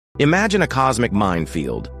Imagine a cosmic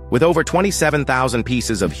minefield, with over 27,000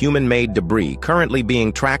 pieces of human-made debris currently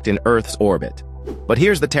being tracked in Earth's orbit. But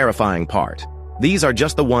here's the terrifying part. These are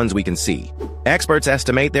just the ones we can see. Experts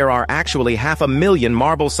estimate there are actually 500,000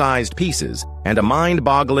 marble-sized pieces and a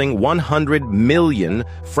mind-boggling 100 million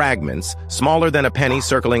fragments smaller than a penny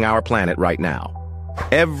circling our planet right now.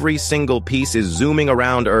 Every single piece is zooming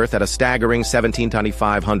around Earth at a staggering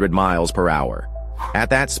 17,500 miles per hour.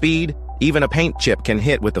 At that speed, even a paint chip can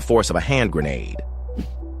hit with the force of a hand grenade.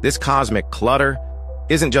 This cosmic clutter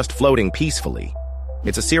isn't just floating peacefully.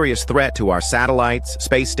 It's a serious threat to our satellites,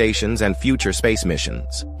 space stations, and future space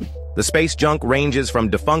missions. The space junk ranges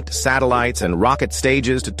from defunct satellites and rocket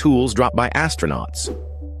stages to tools dropped by astronauts.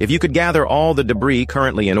 If you could gather all the debris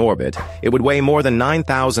currently in orbit, it would weigh more than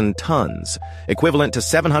 9,000 tons, equivalent to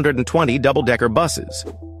 720 double-decker buses.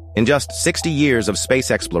 In just 60 years of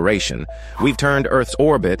space exploration, we've turned Earth's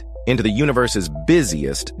orbit into the universe's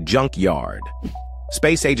busiest junkyard.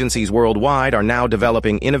 Space agencies worldwide are now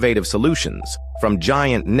developing innovative solutions, from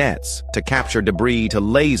giant nets to capture debris to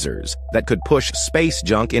lasers that could push space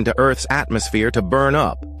junk into Earth's atmosphere to burn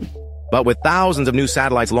up. But with thousands of new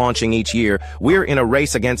satellites launching each year, we're in a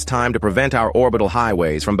race against time to prevent our orbital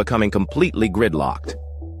highways from becoming completely gridlocked.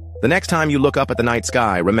 The next time you look up at the night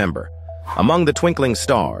sky, remember, among the twinkling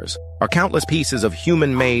stars are countless pieces of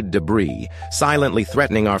human-made debris silently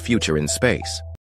threatening our future in space.